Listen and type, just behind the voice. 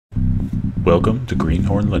Welcome to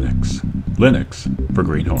GreenHornLinux. Linux for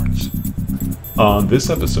greenhorns. On this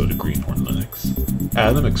episode of GreenHornLinux,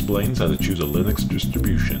 Adam explains how to choose a Linux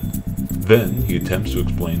distribution. Then he attempts to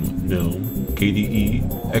explain what GNOME,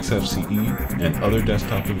 KDE, XFCE, and other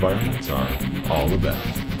desktop environments are all about.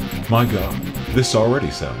 My god, this already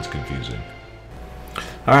sounds confusing.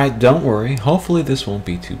 Alright, don't worry, hopefully this won't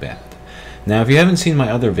be too bad. Now if you haven't seen my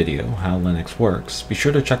other video, How Linux Works, be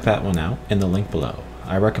sure to check that one out in the link below.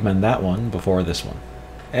 I recommend that one before this one.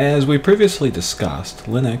 As we previously discussed,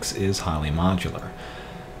 Linux is highly modular.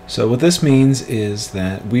 So what this means is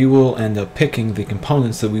that we will end up picking the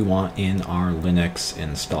components that we want in our Linux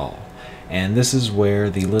install. And this is where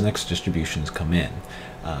the Linux distributions come in.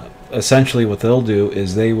 Essentially what they'll do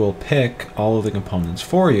is they will pick all of the components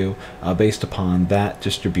for you based upon that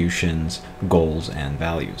distribution's goals and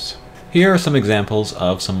values. Here are some examples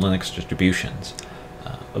of some Linux distributions.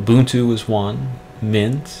 Ubuntu is one,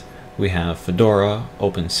 Mint, we have Fedora,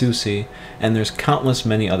 OpenSUSE, and there's countless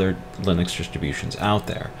many other Linux distributions out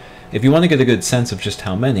there. If you want to get a good sense of just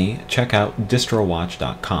how many, check out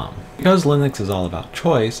distrowatch.com. Because Linux is all about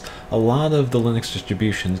choice, a lot of the Linux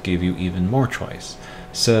distributions give you even more choice.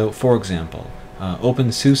 So, for example,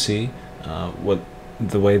 OpenSUSE,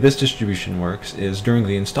 the way this distribution works is during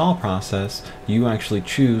the install process, you actually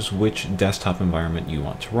choose which desktop environment you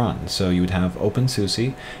want to run. So you would have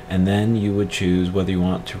OpenSUSE, and then you would choose whether you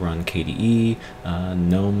want to run KDE,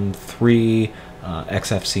 GNOME 3,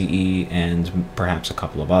 XFCE, and perhaps a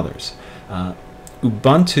couple of others.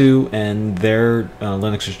 Ubuntu and their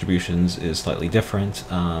Linux distributions is slightly different.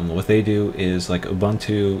 What they do is, like,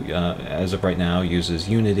 Ubuntu, as of right now, uses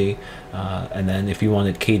Unity, and then if you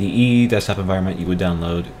wanted KDE desktop environment, you would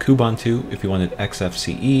download Kubuntu. If you wanted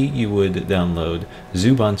XFCE, you would download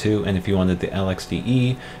Xubuntu, and if you wanted the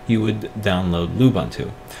LXDE, you would download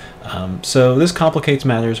Lubuntu. So this complicates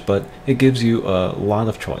matters, but it gives you a lot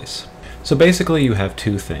of choice. So basically you have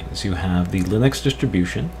two things. You have the Linux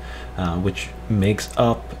distribution, which makes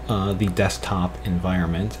up the desktop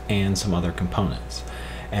environment and some other components.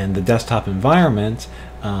 And the desktop environment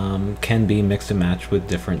can be mixed and matched with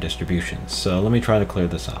different distributions. So let me try to clear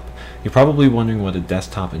this up. You're probably wondering what a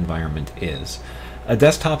desktop environment is. A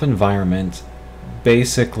desktop environment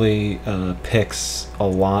basically picks a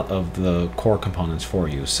lot of the core components for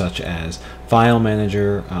you, such as file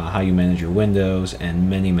manager, how you manage your windows, and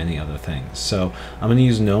many other things. So I'm going to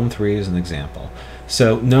use GNOME 3 as an example.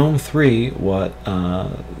 So GNOME 3, what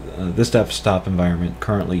this desktop environment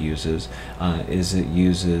currently uses is it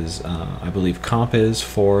uses, I believe, Compiz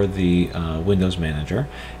for the Windows Manager,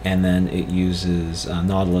 and then it uses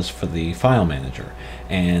Nautilus for the file manager.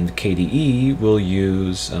 And KDE will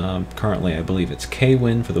use, currently I believe it's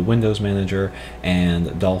Kwin for the Windows Manager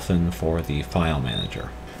and Dolphin for the file manager.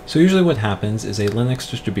 So usually what happens is a Linux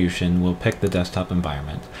distribution will pick the desktop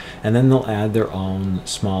environment, and then they'll add their own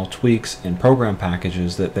small tweaks and program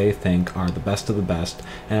packages that they think are the best of the best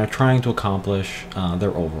and are trying to accomplish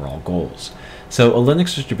their overall goals. So a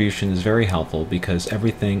Linux distribution is very helpful because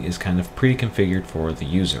everything is kind of pre-configured for the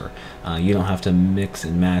user. You don't have to mix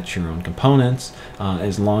and match your own components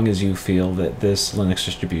as long as you feel that this Linux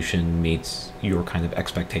distribution meets your kind of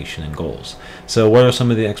expectation and goals. So what are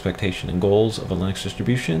some of the expectation and goals of a Linux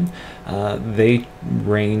distribution? They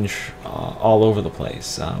range all over the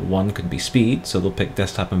place. One could be speed, so they'll pick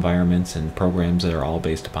desktop environments and programs that are all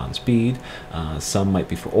based upon speed. Some might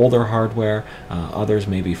be for older hardware, others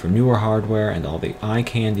may be for newer hardware and all the eye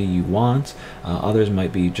candy you want. Others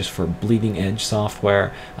might be just for bleeding edge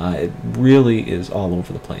software. It really is all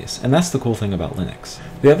over the place, and that's the cool thing about Linux.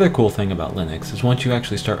 The other cool thing about Linux is once you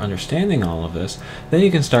actually start understanding all of this, then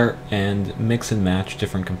you can start and mix and match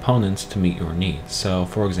different components to meet your needs. So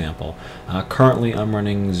for example, currently I'm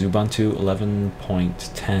running Xubuntu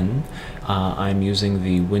 11.10. I'm using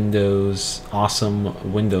the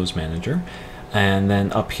awesome Windows Manager. And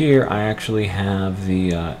then up here I actually have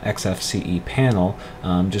the XFCE panel,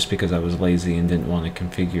 just because I was lazy and didn't want to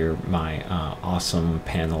configure my awesome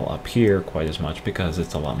panel up here quite as much because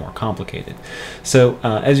it's a lot more complicated. So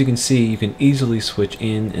as you can see, you can easily switch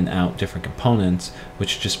in and out different components,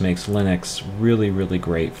 which just makes Linux really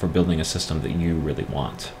great for building a system that you really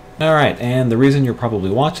want. Alright, and the reason you're probably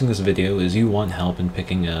watching this video is you want help in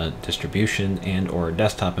picking a distribution and or a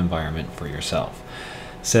desktop environment for yourself.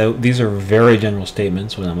 So these are very general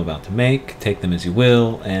statements what I'm about to make. Take them as you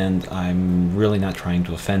will, and I'm really not trying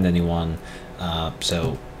to offend anyone.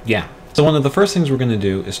 So yeah. So one of the first things we're going to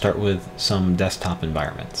do is start with some desktop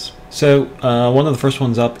environments. So one of the first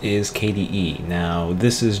ones up is KDE. Now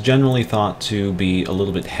this is generally thought to be a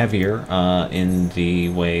little bit heavier in the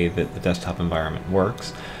way that the desktop environment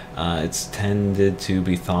works. It's tended to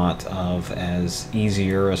be thought of as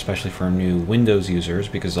easier, especially for new Windows users,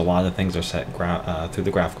 because a lot of things are set through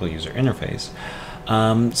the graphical user interface.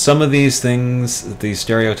 Some of these things, these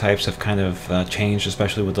stereotypes, have kind of changed,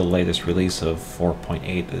 especially with the latest release of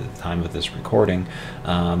 4.8 at the time of this recording.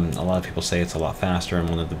 A lot of people say it's a lot faster and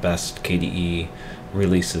one of the best KDE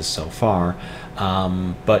releases so far.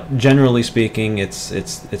 But generally speaking, it's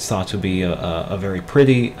thought to be a very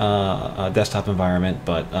pretty desktop environment,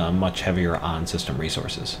 but much heavier on system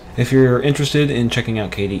resources. If you're interested in checking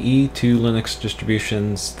out KDE, two Linux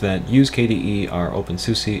distributions that use KDE are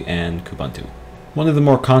OpenSUSE and Kubuntu. One of the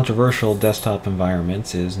more controversial desktop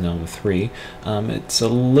environments is GNOME 3. It's a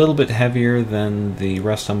little bit heavier than the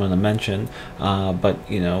rest I'm going to mention, but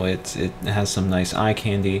you know, it has some nice eye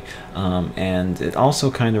candy, and it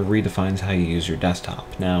also kind of redefines how you use your desktop.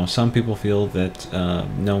 Now, some people feel that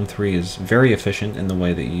GNOME 3 is very efficient in the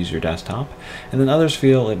way that you use your desktop, and then others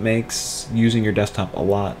feel it makes using your desktop a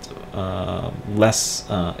lot less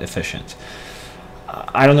efficient.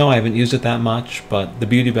 I don't know, I haven't used it that much, but the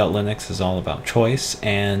beauty about Linux is all about choice,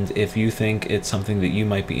 and if you think it's something that you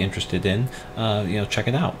might be interested in, you know, check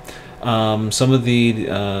it out. Some of the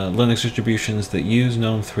Linux distributions that use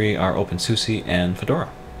GNOME 3 are OpenSUSE and Fedora.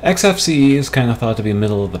 XFCE is kind of thought to be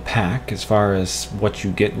middle of the pack as far as what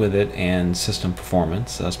you get with it and system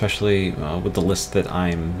performance, especially with the list that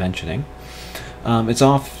I'm mentioning. It's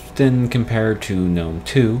often compared to GNOME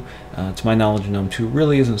 2. To my knowledge, GNOME 2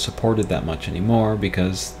 really isn't supported that much anymore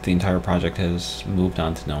because the entire project has moved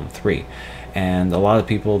on to GNOME 3. And a lot of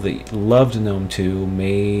people that loved GNOME 2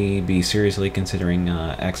 may be seriously considering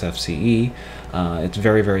XFCE. It's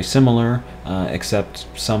very, very similar, except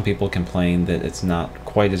some people complain that it's not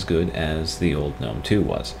quite as good as the old GNOME 2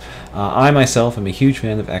 was. I myself am a huge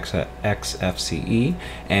fan of XFCE,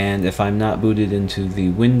 and if I'm not booted into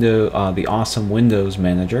the awesome Windows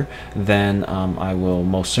Manager, then I will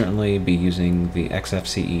most certainly be using the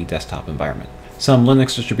XFCE desktop environment. Some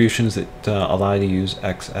Linux distributions that allow you to use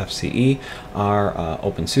XFCE are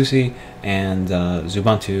OpenSUSE and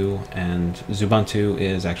Xubuntu, and Xubuntu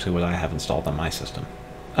is actually what I have installed on my system.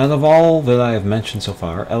 Out of all that I have mentioned so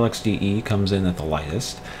far, LXDE comes in at the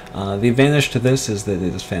lightest. The advantage to this is that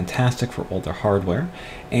it is fantastic for older hardware,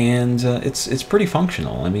 and it's pretty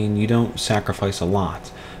functional. I mean, you don't sacrifice a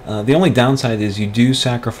lot. The only downside is you do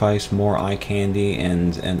sacrifice more eye candy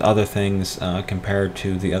and other things compared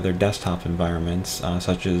to the other desktop environments,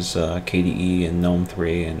 such as KDE and GNOME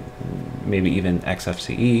 3 and maybe even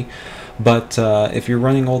XFCE. But if you're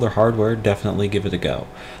running older hardware, definitely give it a go.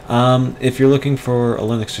 If you're looking for a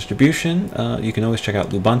Linux distribution, you can always check out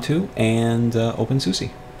Ubuntu and OpenSUSE.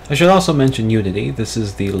 I should also mention Unity. This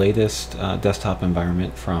is the latest desktop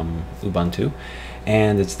environment from Ubuntu,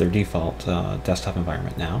 and it's their default desktop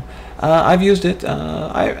environment now. I've used it.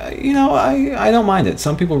 I don't mind it.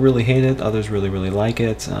 Some people really hate it. Others really, really like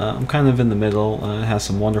it. I'm kind of in the middle. It has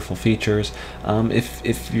some wonderful features.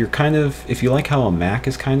 If you like how a Mac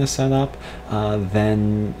is kind of set up,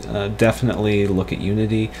 then definitely look at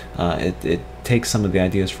Unity. It takes some of the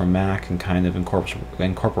ideas from Mac and kind of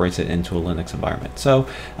incorporates it into a Linux environment. So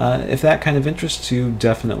if that kind of interests you,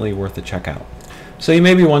 definitely worth a check out. So you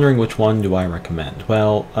may be wondering, which one do I recommend?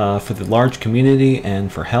 Well, for the large community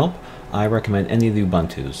and for help, I recommend any of the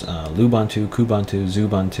Ubuntus. Lubuntu, Kubuntu,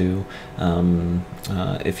 Xubuntu.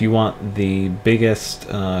 If you want the biggest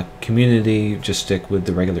community, just stick with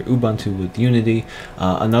the regular Ubuntu with Unity.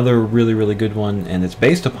 Another really, really good one, and it's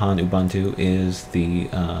based upon Ubuntu, is the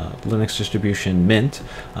Linux distribution Mint.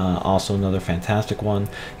 Also another fantastic one.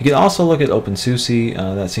 You can also look at OpenSUSE.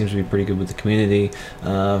 That seems to be pretty good with the community.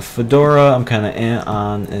 Fedora, I'm kind of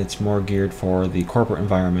on. It's more geared for the corporate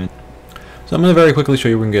environment. So I'm going to very quickly show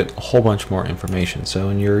you where we can get a whole bunch more information. So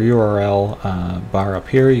in your URL bar up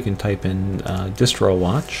here, you can type in distro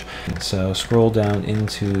watch. So scroll down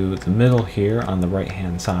into the middle here on the right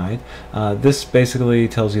hand side. This basically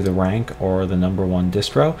tells you the rank or the #1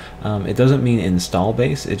 distro. It doesn't mean install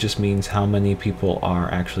base, it just means how many people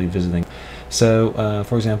are actually visiting. So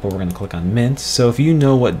for example, we're going to click on Mint. So if you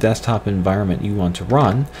know what desktop environment you want to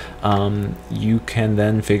run, you can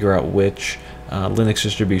then figure out which Linux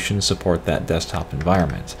distributions support that desktop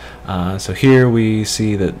environment. So here we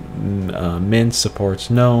see that Mint supports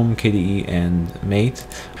GNOME, KDE, and Mate.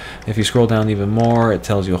 If you scroll down even more, it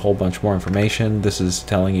tells you a whole bunch more information. This is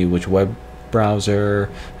telling you which web browser,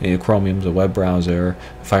 Chromium's a web browser,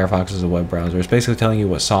 Firefox is a web browser. It's basically telling you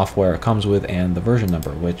what software it comes with and the version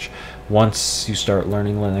number, which once you start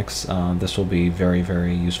learning Linux, this will be very,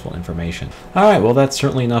 very useful information. Alright, well that's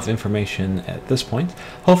certainly enough information at this point.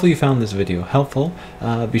 Hopefully you found this video helpful.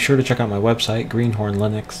 Be sure to check out my website,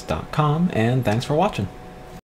 GreenHornLinux.com, and thanks for watching.